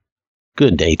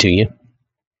Good day to you.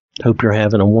 Hope you're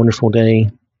having a wonderful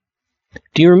day.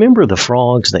 Do you remember the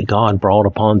frogs that God brought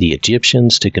upon the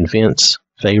Egyptians to convince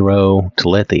Pharaoh to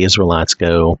let the Israelites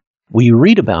go? We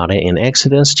read about it in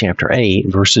Exodus chapter 8,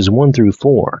 verses 1 through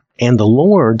 4. And the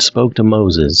Lord spoke to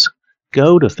Moses,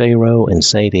 "Go to Pharaoh and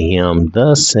say to him,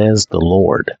 Thus says the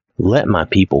Lord, let my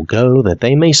people go, that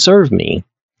they may serve me.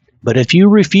 But if you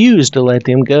refuse to let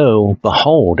them go,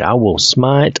 behold, I will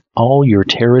smite all your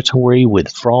territory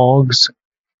with frogs.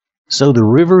 So the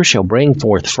river shall bring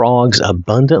forth frogs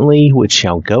abundantly, which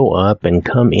shall go up and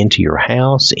come into your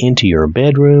house, into your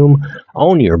bedroom,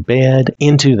 on your bed,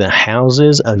 into the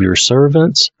houses of your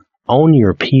servants, on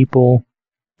your people,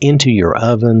 into your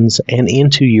ovens, and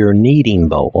into your kneading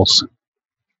bowls.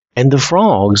 And the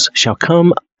frogs shall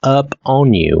come up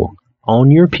on you,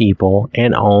 on your people,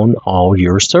 and on all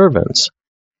your servants."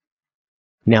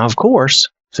 Now, of course,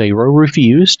 Pharaoh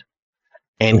refused,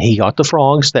 and he got the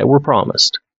frogs that were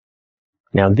promised.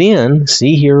 Now then,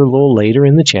 see here a little later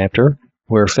in the chapter,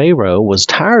 where Pharaoh was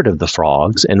tired of the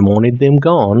frogs and wanted them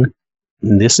gone.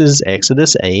 This is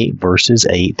Exodus 8, verses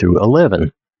 8 through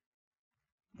 11.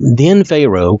 Then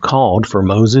Pharaoh called for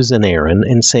Moses and Aaron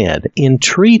and said,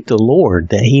 "Entreat the Lord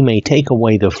that he may take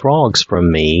away the frogs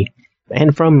from me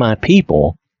and from my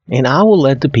people, and I will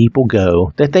let the people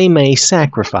go, that they may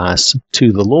sacrifice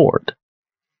to the Lord."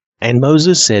 And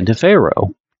Moses said to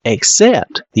Pharaoh,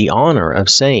 "Accept the honor of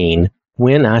saying,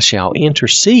 when I shall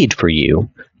intercede for you,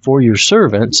 for your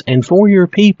servants, and for your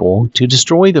people, to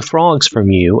destroy the frogs from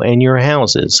you and your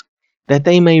houses, that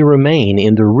they may remain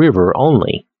in the river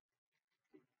only."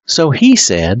 So he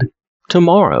said,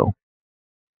 "Tomorrow."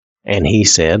 And he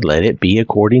said, "Let it be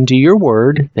according to your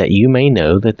word, that you may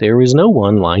know that there is no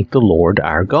one like the Lord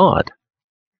our God.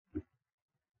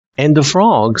 And the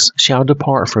frogs shall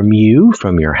depart from you,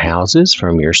 from your houses,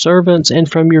 from your servants, and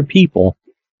from your people.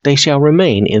 They shall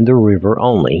remain in the river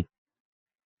only."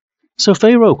 So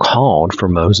Pharaoh called for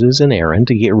Moses and Aaron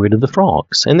to get rid of the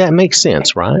frogs. And that makes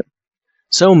sense, right?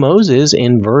 So Moses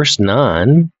in verse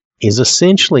 9 is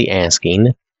essentially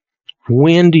asking,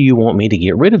 when do you want me to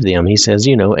get rid of them? He says,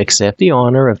 accept the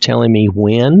honor of telling me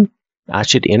when I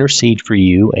should intercede for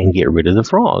you and get rid of the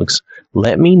frogs.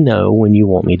 Let me know when you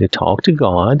want me to talk to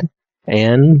God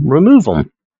and remove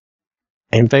them.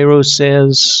 And Pharaoh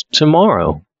says,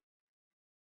 tomorrow.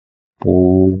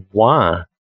 Why?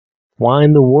 Why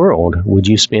in the world would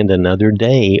you spend another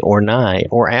day or night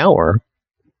or hour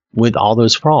with all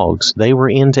those frogs? They were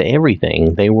into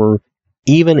everything. They were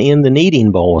even in the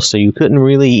kneading bowl, so you couldn't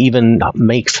really even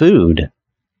make food.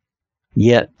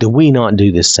 Yet, do we not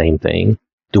do the same thing?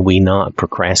 Do we not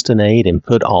procrastinate and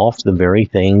put off the very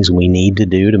things we need to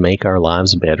do to make our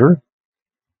lives better?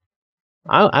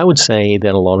 I would say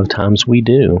that a lot of times we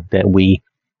do, that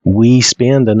we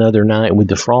spend another night with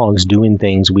the frogs doing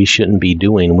things we shouldn't be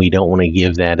doing. We don't want to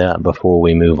give that up before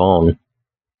we move on.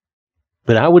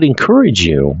 But I would encourage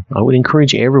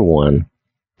everyone,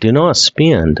 do not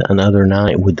spend another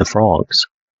night with the frogs.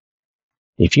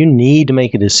 If you need to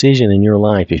make a decision in your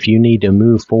life, if you need to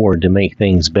move forward to make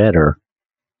things better,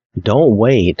 don't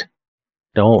wait.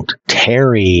 Don't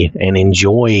tarry and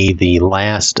enjoy the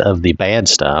last of the bad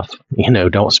stuff.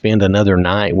 Don't spend another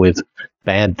night with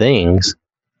bad things.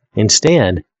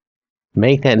 Instead,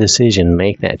 make that decision,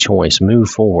 make that choice, move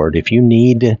forward. If you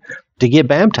need to get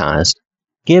baptized,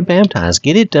 get baptized.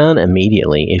 Get it done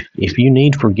immediately. If you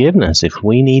need forgiveness, if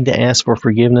we need to ask for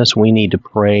forgiveness, we need to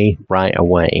pray right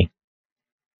away.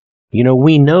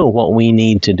 We know what we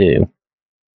need to do.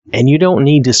 And you don't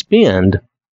need to spend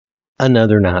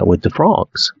another night with the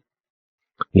frogs.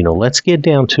 Let's get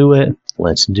down to it.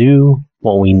 Let's do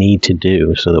what we need to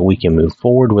do so that we can move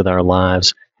forward with our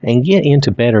lives and get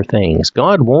into better things.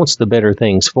 God wants the better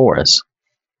things for us.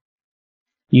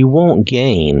 You won't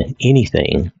gain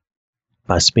anything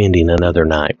by spending another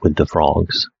night with the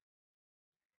frogs.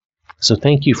 So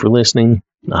thank you for listening.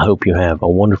 I hope you have a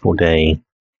wonderful day.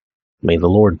 May the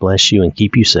Lord bless you and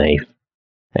keep you safe.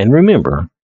 And remember,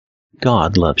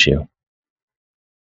 God loves you.